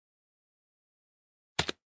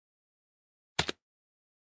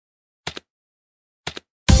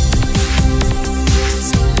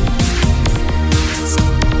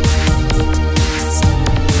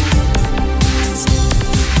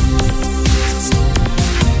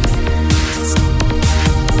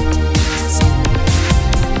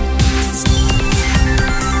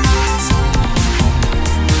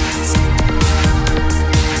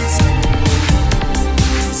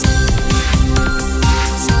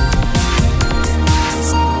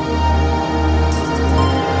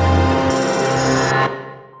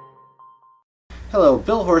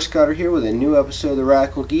Bill Horsecutter here with a new episode of The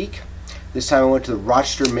Radical Geek. This time I went to the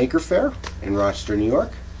Rochester Maker Faire in Rochester, New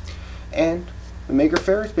York. And the Maker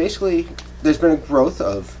Faire is basically, there's been a growth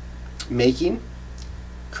of making,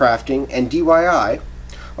 crafting, and DIY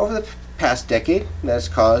over the past decade that has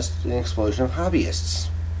caused an explosion of hobbyists,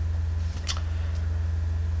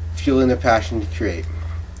 fueling their passion to create.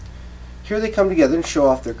 Here they come together and show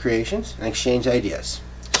off their creations and exchange ideas.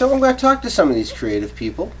 So I'm going to talk to some of these creative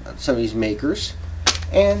people, some of these makers,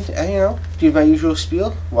 and do my usual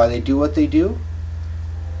spiel, why they do what they do,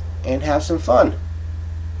 and have some fun.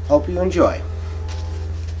 Hope you enjoy.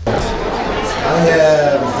 I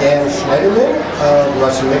have Dan Schneiderman of the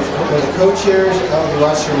Rochester Maker, one of the co-chairs of the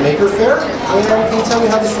Rochester Maker Faire. And can you tell me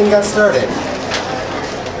how this thing got started?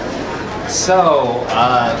 So,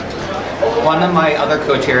 one of my other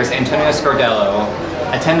co-chairs, Antonio Scardello,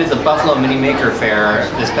 attended the Buffalo Mini Maker Faire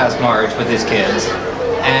this past March with his kids.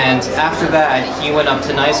 And after that, he went up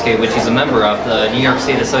to NYSCA, which he's a member of, the New York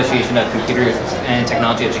State Association of Computer and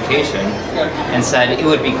Technology Education, and said it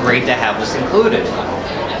would be great to have this included.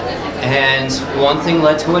 And one thing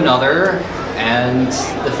led to another, and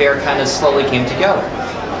the fair kind of slowly came together.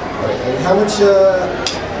 And how much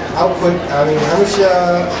output, how much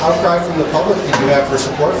outcry from the public did you have for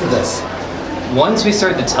support for this? Once we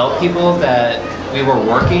started to tell people that we were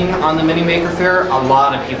working on the Mini Maker Faire, a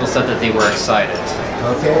lot of people said that they were excited.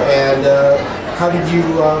 Okay, and how did you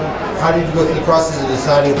go through the process of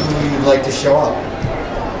deciding who you'd like to show up?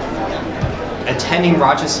 Attending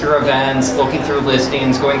Rochester events, looking through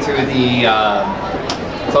listings, going through the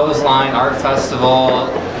Clothesline Art Festival,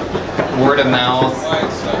 word of mouth.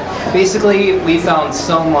 Basically, we found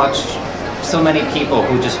so many people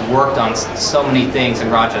who just worked on so many things in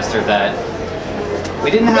Rochester that we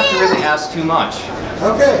didn't have to really ask too much.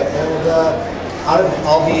 Okay, and out of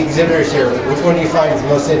all the exhibitors here, which one do you find is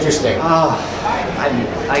most interesting?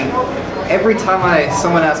 Every time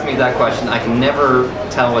someone asks me that question, I can never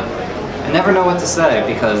tell I never know what to say,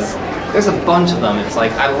 because there's a bunch of them. It's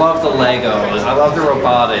like, I love the Legos, I love the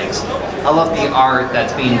robotics, I love the art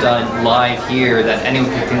that's being done live here that anyone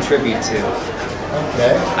can contribute to.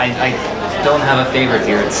 Okay. I don't have a favorite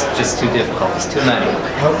here, it's just too difficult, it's too many.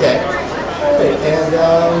 Okay. Great. And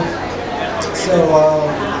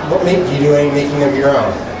what made you do any making of your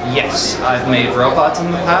own? Yes, I've made robots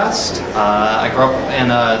in the past. I grew up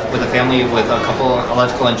with a family with a couple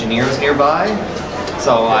electrical engineers nearby.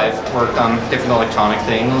 So I've worked on different electronic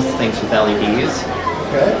things with LEDs.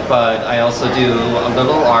 Okay. But I also do a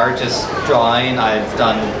little art, just drawing. I've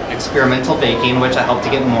done experimental baking, which I hope to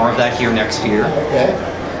get more of that here next year. Okay.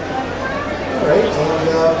 All right.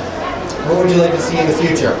 And what would you like to see in the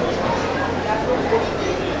future?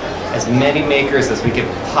 As many makers as we could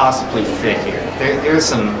possibly fit here. There's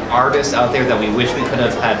some artists out there that we wish we could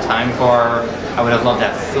have had time for. I would have loved to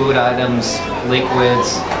have food items,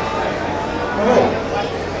 liquids. All right.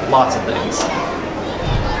 Lots of things.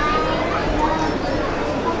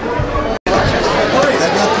 Alright,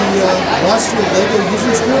 I got the Rochester Lego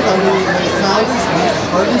Users Group. I'm one of the founders, Lee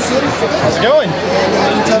Hardinson. How's it going? And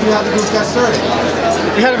can you tell me how the group got started?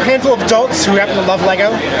 We had a handful of adults who happen to love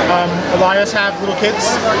Lego. A lot of us have little kids,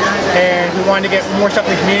 and we wanted to get more stuff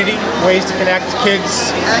in the community, ways to connect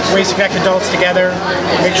kids, ways to connect adults together,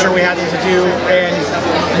 make sure we had things to do, and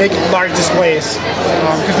make large displays,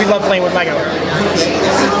 because we love playing with Lego.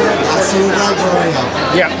 So you like growing up?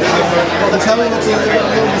 Yeah. And tell me what the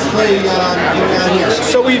display you got on here.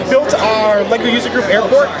 So we've built our Lego User Group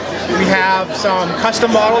airport. We have some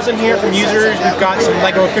custom models in here from users. We've got some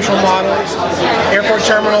Lego official models, airport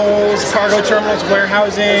terminals, cargo terminals,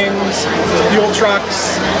 warehousings, fuel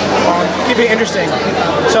trucks. Keep it interesting.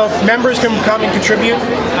 So members can come and contribute.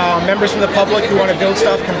 Members from the public who want to build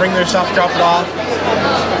stuff can bring their stuff, drop it off.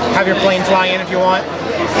 Have your plane fly in if you want.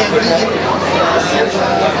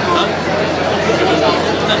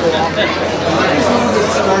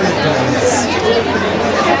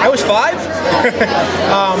 I was 5.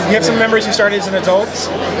 You have some members who started as an adults.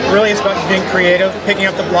 Really, it's about being creative, picking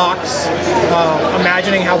up the blocks,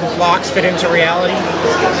 imagining how the blocks fit into reality,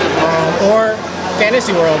 or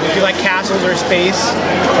fantasy world. If you like castles or space,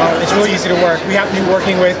 it's really easy to work. We happen to be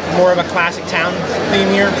working with more of a classic town theme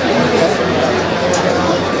here.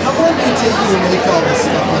 How long did it take you to make all this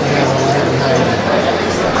stuff on here behind you?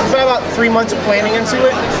 About 3 months of planning into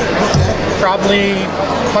it. Probably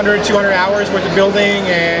 100, 200 hours worth of building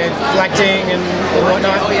and collecting and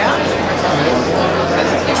whatnot. Oh yeah?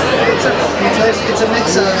 It's a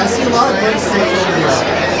mix of... I see a lot of great stuff over here.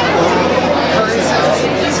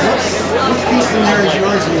 Which piece in there is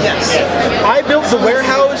yours? Yes. I built the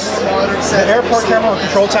warehouse The airport terminal and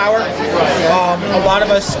control tower. A lot of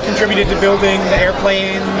us contributed to building the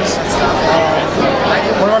airplanes.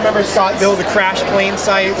 One of our members, Scott, built a crash plane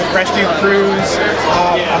site with rescue crews,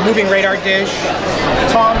 a moving radar dish.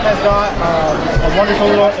 Tom has got a wonderful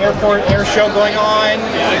little airport air show going on,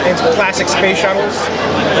 and some classic space shuttles.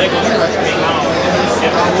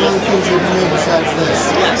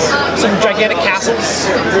 Some gigantic castles.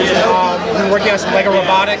 We're working on some Lego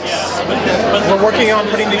robotics. We're working on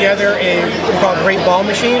putting together a we call it Great Ball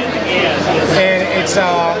Machine, and it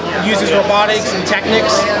uses robotics and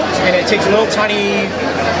technics, and it takes little tiny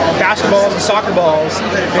basketballs and soccer balls,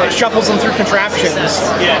 and it shuffles them through contraptions,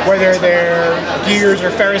 whether they're gears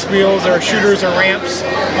or Ferris wheels or shooters or ramps,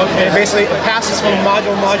 and it basically passes from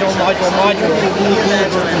module.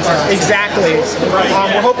 Exactly.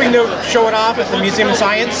 We're hoping to show it off at the Museum of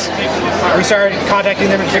Science. We started contacting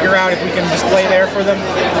them and figure out if we can display there for them.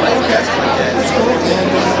 Okay, that's cool.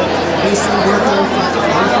 And basically, where can we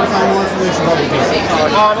find more information about the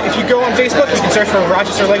game? If you go on Facebook, you can search for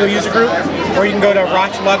Rochester Lego User Group, or you can go to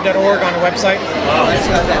rochlug.org on the website.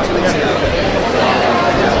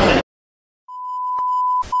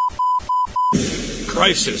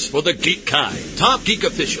 Crisis for the geek kind. Top geek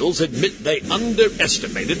officials admit they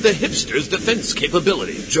underestimated the hipsters' defense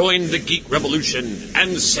capability. Join the geek revolution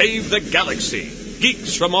and save the galaxy.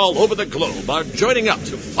 Geeks from all over the globe are joining up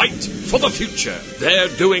to fight for the future. They're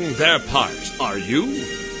doing their part. Are you?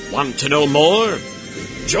 Want to know more?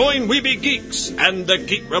 Join Weeby Geeks and the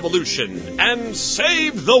Geek Revolution and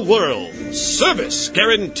save the world. Service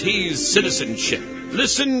guarantees citizenship.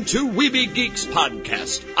 Listen to Weeby Geeks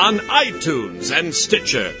podcast on iTunes and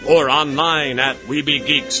Stitcher or online at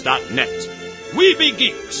weebygeeks.net. Weeby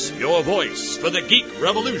Geeks, your voice for the Geek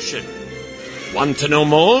Revolution. Want to know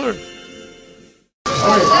more?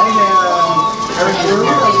 Alright, I am Eric Burger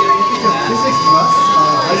of Physics Plus,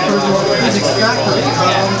 Vice President of Physics Factory.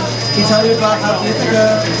 Can you tell me about how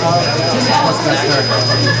Ithaca Physics Plus got started?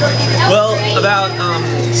 Well, about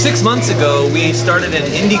 6 months ago, we started an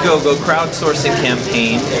Indiegogo crowdsourcing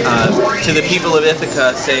campaign to the people of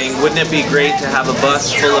Ithaca saying, wouldn't it be great to have a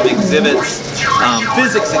bus full of exhibits,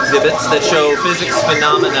 physics exhibits that show physics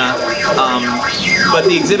phenomena, but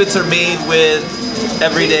the exhibits are made with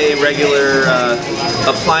everyday, regular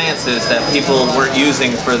appliances that people weren't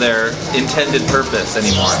using for their intended purpose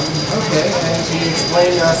anymore. Okay, and can you explain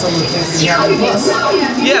some of the things that you have in the bus?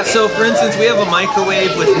 Yeah, so for instance, we have a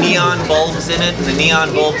microwave with neon bulbs in it, and the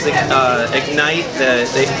neon bulbs ignite,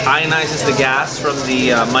 they ionizes the gas from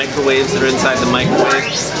the microwaves that are inside the microwave.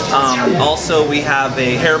 Also, we have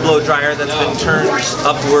a hair blow dryer that's been turned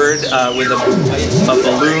upward with a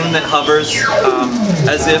balloon that hovers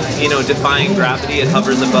as if, you know, defying gravity. It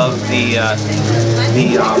hovers above the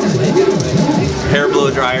hair blow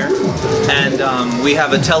dryer, and we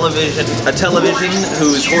have a television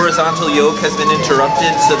whose horizontal yoke has been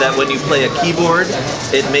interrupted so that when you play a keyboard,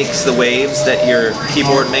 it makes the waves that your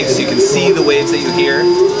keyboard makes, so you can see the waves that you hear.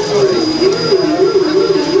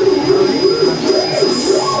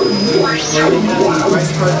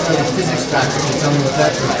 Vice President of the Physics Factory, can you tell me what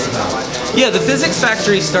that is about? Yeah, the Physics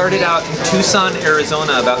Factory started out in Tucson,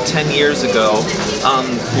 Arizona about 10 years ago.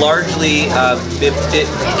 Largely, it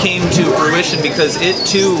came to fruition because it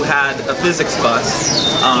too had a physics bus.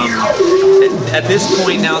 At this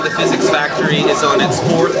point now, the Physics Factory is on its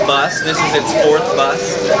 4th bus. This is its 4th bus.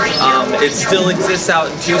 It still exists out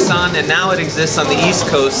in Tucson, and now it exists on the East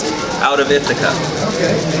Coast out of Ithaca.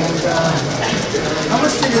 Okay, and how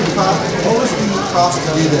much did it cost? What was the cost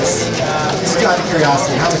to do this? Just out of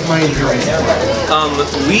curiosity, how much money did you raise?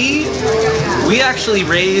 We actually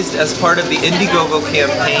raised, as part of the Indiegogo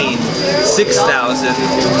campaign, $6,000.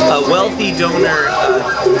 A wealthy donor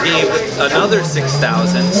gave another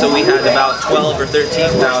 $6,000, so we had about $12,000 or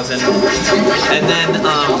 $13,000.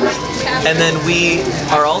 And then we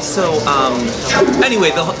are also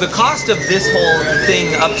anyway. The cost of this whole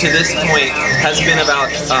thing up to this point has been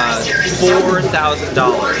about $4,000.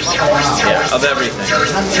 Yeah, of everything.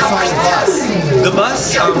 How did you find the bus? The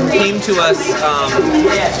bus came to us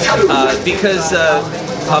because a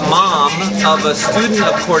mom of a student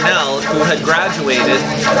of Cornell who had graduated,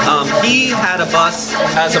 he had a bus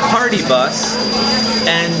as a party bus,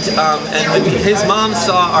 and when his mom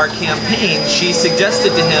saw our campaign, she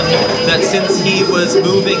suggested to him that since he was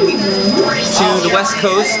moving to the West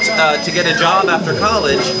Coast to get a job after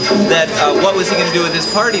college, that what was he going to do with his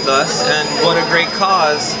party bus, and what a great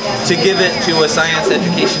cause to give it to a science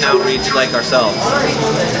education outreach like ourselves.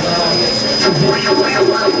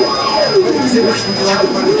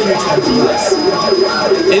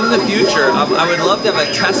 In the future, I would love to have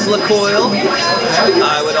a Tesla coil.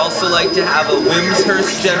 I would also also like to have a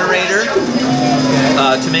Wimshurst generator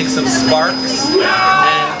to make some sparks,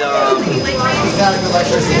 and Static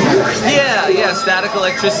electricity generator. yeah, static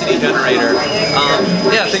electricity generator.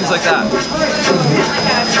 Yeah, things like that.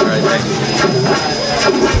 All right, thanks.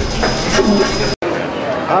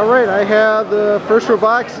 All right, I have the First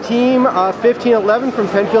Robotics Team 1511 from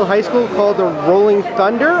Penfield High School called the Rolling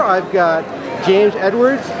Thunder. I've got James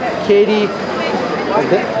Edwards, Katie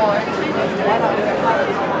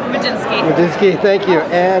Medinsky, thank you,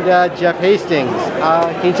 and Jeff Hastings.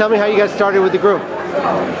 Can you tell me how you got started with the group?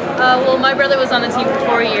 Well, my brother was on the team for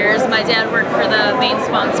 4 years. My dad worked for the main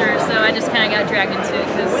sponsor, so I just kind of got dragged into it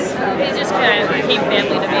because it just kind of became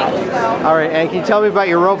family to me. All right, and can you tell me about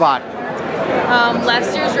your robot?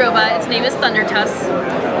 Last year's robot, its name is Thunder Tuss.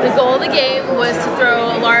 The goal of the game was to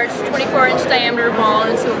throw a large 24-inch diameter ball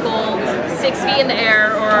into a goal 6 feet in the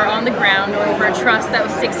air or on the ground or over a truss that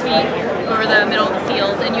was 6 feet over the middle of the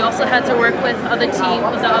field. And you also had to work with the other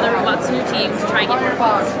robots in your team to try and get more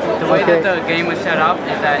points. The way that the game was set up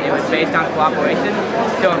is that it was based on cooperation.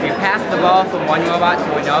 So if you pass the ball from one robot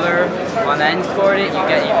to another and then scored it, you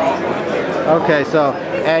get even points. Okay, so,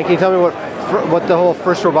 and can you tell me what the whole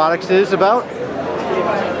First Robotics is about?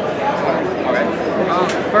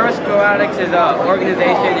 First Robotics is an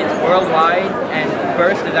organization, it's worldwide, and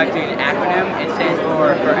FIRST is actually an acronym. It stands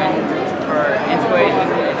for Inspiration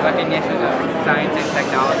and Recognition of Science and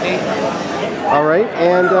Technology. All right,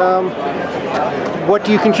 and what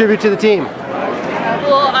do you contribute to the team?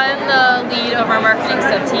 Well, I'm the lead of our marketing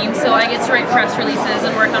sub-team, so I get to write press releases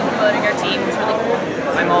and work on promoting our team. It's really cool.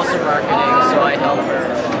 I'm also marketing, so I help her.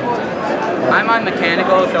 I'm on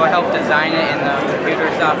mechanical, so I help design it in the computer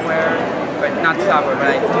software. But not the software, but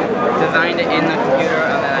I designed it in the computer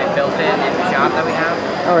and then I built it in the shop that we have.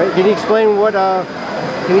 All right, can you explain the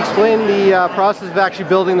process of actually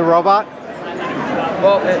building the robot?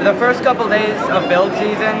 Well, the first couple days of build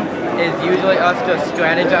season is usually us just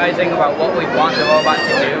strategizing about what we want the robot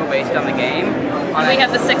to do based on the game. And we have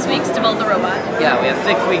the 6 weeks to build the robot. Yeah, we have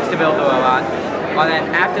 6 weeks to build the robot. And then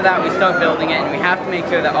after that we start building it, and we have to make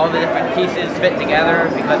sure that all the different pieces fit together,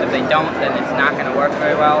 because if they don't, then it's not going to work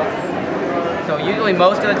very well. So usually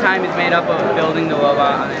most of the time is made up of building the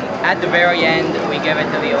robot, and then at the very end we give it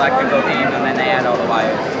to the electrical team and then they add all the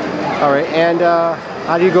wires. All right, and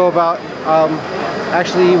how do you go about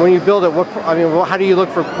actually when you build it? How do you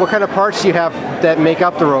look for what kind of parts do you have that make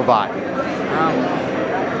up the robot?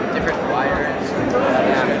 Different wires.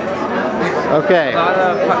 Yeah. Okay.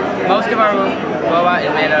 Most of our robot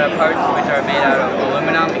is made out of parts which are made out of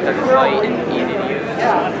aluminum because it's light and easy to use.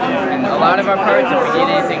 And a lot of our parts, if we need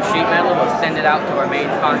anything sheet metal, we'll send it out to our main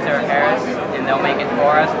sponsor, Harris, and they'll make it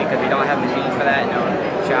for us because we don't have machines for that in our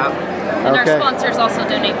shop. And our sponsors also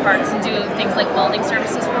donate parts and do things like welding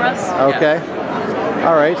services for us. Okay. Yeah.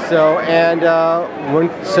 All right. So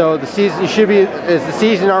so the season is the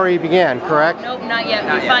season already began, correct? Nope, not yet.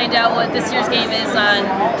 We find out what this year's game is on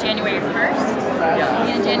January 1st.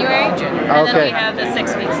 Yeah. In January. And then we have the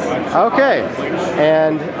 6 weeks. Okay.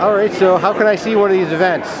 And all right. So how can I see one of these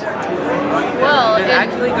events? Well, there's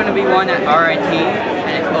actually going to be one at RIT,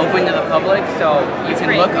 and it's open to the public, so you can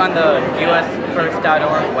look on the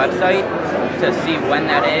usfirst.org website to see when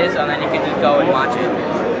that is, and then you can just go and watch it.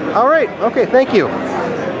 All right. Okay. Thank you.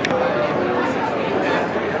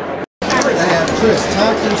 Chris,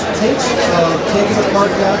 Tom Tinch of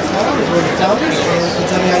TakeItApart.com is one of the founders, and can you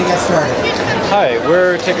tell me how you got started? Hi,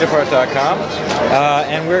 we're TakeItApart.com,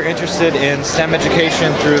 and we're interested in STEM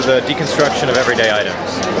education through the deconstruction of everyday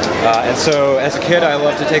items. And so as a kid, I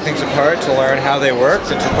loved to take things apart to learn how they worked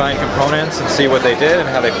and to find components and see what they did and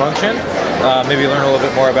how they function. Maybe learn a little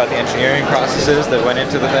bit more about the engineering processes that went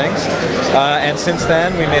into the things. And since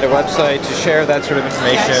then, we made a website to share that sort of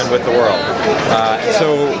information with the world.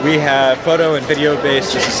 So we have photo and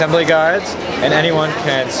video-based assembly guides, and anyone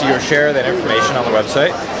can see or share that information on the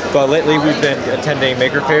website. But lately we've been attending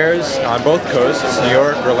maker fairs on both coasts, New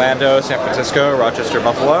York, Orlando, San Francisco, Rochester,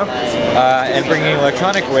 Buffalo, and bringing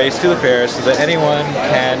electronic waste to the fairs so that anyone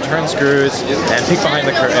can turn screws and peek behind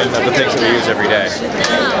the curtain of the things that we use every day. We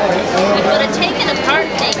could have taken apart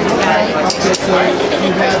things. Okay, so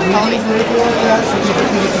you have meetings or anything like that, so people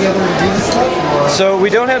can get together and do this stuff? Or? So we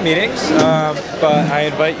don't have meetings, but I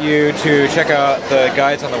invite you to check out the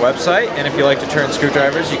guides on the website, and if you like to turn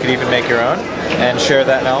screwdrivers, you could even make your own and share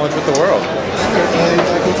that knowledge with the world. And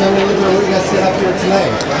can you tell me a little bit what you guys set up here today?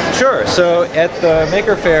 Sure. So at the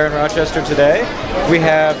Maker Faire in Rochester today, we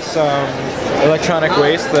have some electronic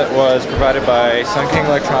waste that was provided by Sun King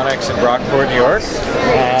Electronics in Brockport, New York,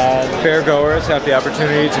 and fair goers have the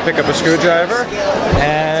opportunity to pick up a screwdriver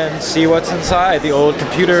and see what's inside. The old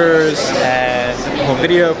computers and home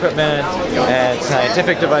video equipment and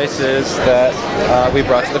scientific devices that we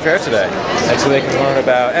brought to the fair today. And so they can learn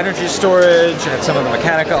about energy storage and some of the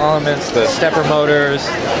mechanical elements, the stepper motors,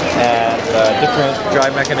 and different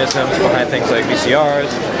drive mechanisms behind things like VCRs.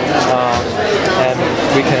 And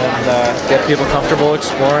we can get people comfortable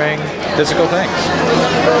exploring physical things.